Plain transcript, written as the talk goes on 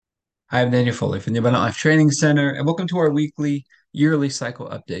Hi, I'm Daniel Foley from the Abundant Life Training Center, and welcome to our weekly, yearly cycle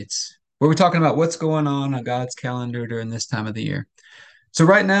updates, where we're talking about what's going on God's calendar during this time of the year. So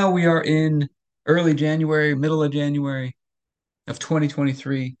right now we are in early January, middle of January of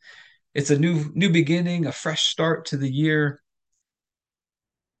 2023. It's a new beginning, a fresh start to the year.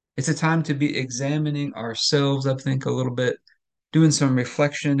 It's a time to be examining ourselves, I think, a little bit, doing some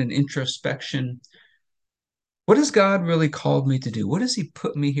reflection and introspection. What has God really called me to do? What has He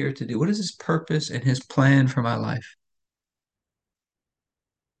put me here to do? What is His purpose and His plan for my life?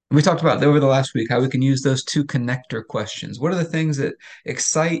 And we talked about over the last week how we can use those two connector questions. What are the things that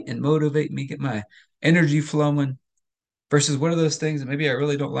excite and motivate me, get my energy flowing, versus what are those things that maybe I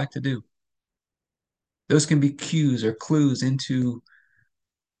really don't like to do? Those can be cues or clues into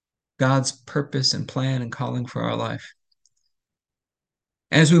God's purpose and plan and calling for our life.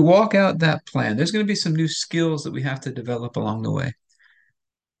 And as we walk out that plan, there's going to be some new skills that we have to develop along the way.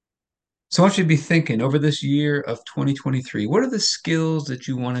 So I want you to be thinking over this year of 2023, what are the skills that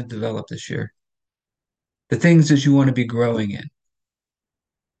you want to develop this year? The things that you want to be growing in?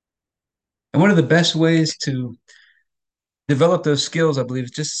 And one of the best ways to develop those skills, I believe,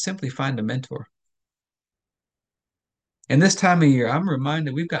 is just simply find a mentor. And this time of year, I'm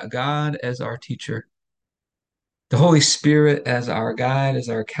reminded we've got God as our teacher, the Holy Spirit as our guide, as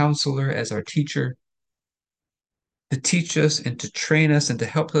our counselor, as our teacher, to teach us and to train us and to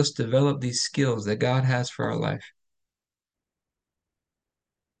help us develop these skills that God has for our life.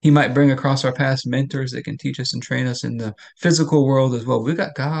 He might bring across our past mentors that can teach us and train us in the physical world as well. We've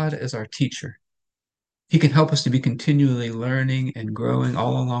got God as our teacher. He can help us to be continually learning and growing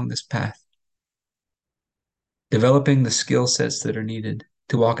all along this path, developing the skill sets that are needed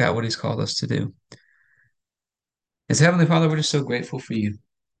to walk out what He's called us to do. As Heavenly Father, we're just so grateful for you,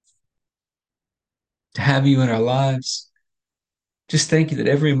 to have you in our lives. Just thank you that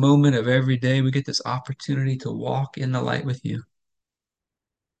every moment of every day we get this opportunity to walk in the light with you.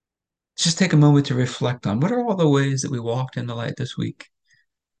 Just take a moment to reflect on what are all the ways that we walked in the light this week?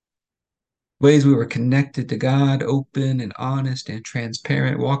 Ways we were connected to God, open and honest and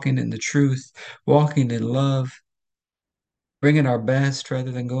transparent, walking in the truth, walking in love, bringing our best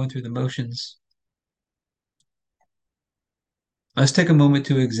rather than going through the motions. Let's take a moment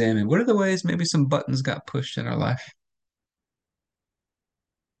to examine what are the ways maybe some buttons got pushed in our life.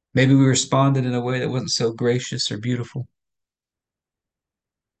 Maybe we responded in a way that wasn't so gracious or beautiful.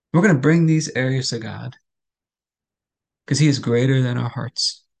 We're going to bring these areas to God because He is greater than our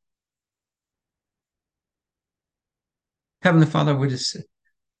hearts. Heavenly Father, we just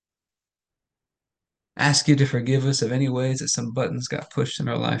ask you to forgive us of any ways that some buttons got pushed in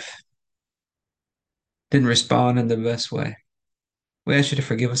our life, didn't respond in the best way. We ask you to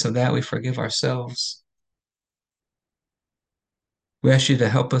forgive us of that. We forgive ourselves. We ask you to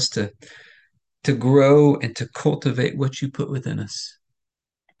help us to grow and to cultivate what you put within us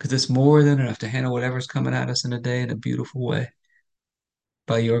because it's more than enough to handle whatever's coming at us in a day in a beautiful way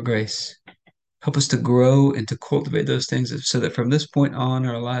by your grace. Help us to grow and to cultivate those things so that from this point on in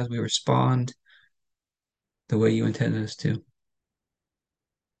our lives, we respond the way you intended us to.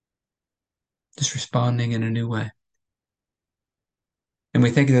 Just responding in a new way. And we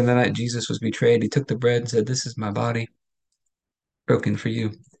thank you that the night Jesus was betrayed, He took the bread and said, "This is my body broken for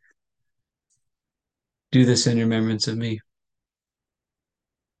you. Do this in remembrance of me."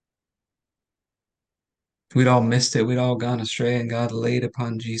 We'd all missed it. We'd all gone astray, and God laid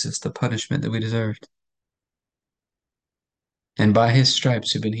upon Jesus the punishment that we deserved. And by His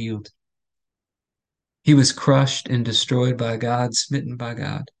stripes we've been healed. He was crushed and destroyed by God, smitten by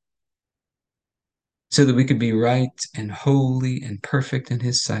God, so that we could be right and holy and perfect in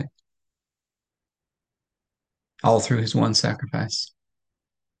His sight, all through His one sacrifice.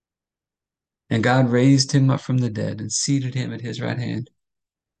 And God raised Him up from the dead and seated Him at His right hand.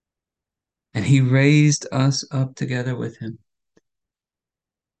 And He raised us up together with Him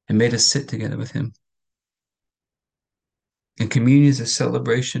and made us sit together with Him. And communion is a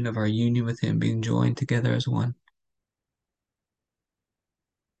celebration of our union with Him, being joined together as one.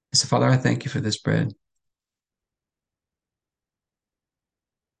 So, Father, I thank you for this bread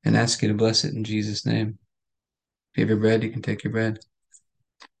and ask you to bless it in Jesus' name. If you have your bread, you can take your bread.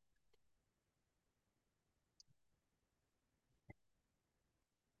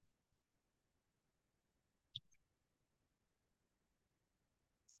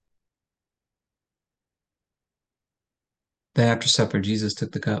 Then after supper, Jesus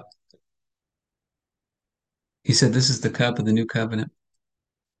took the cup. He said, "This is the cup of the new covenant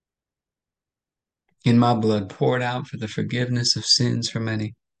in my blood, poured out for the forgiveness of sins for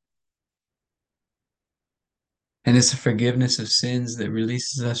many. And it's the forgiveness of sins that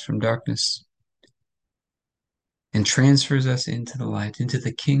releases us from darkness and transfers us into the light, into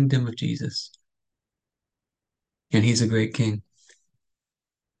the kingdom of Jesus. And he's a great king.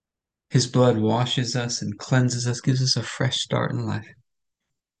 His blood washes us and cleanses us, gives us a fresh start in life.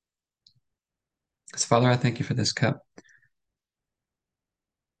 So, Father, I thank you for this cup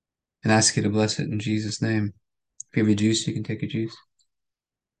and ask you to bless it in Jesus' name. If you have a juice, you can take a juice.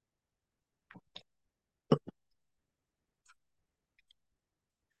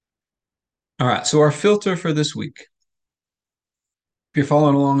 All right, so our filter for this week. If you're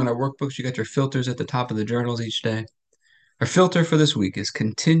following along in our workbooks, you got your filters at the top of the journals each day. Our filter for this week is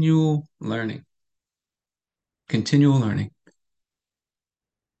continual learning. Continual learning.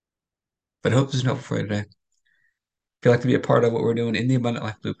 But I hope this is helpful for you today. If you'd like to be a part of what we're doing in the Abundant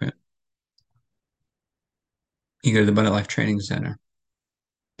Life Blueprint, you can go to the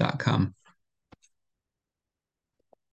abundantlifetrainingcenter.com.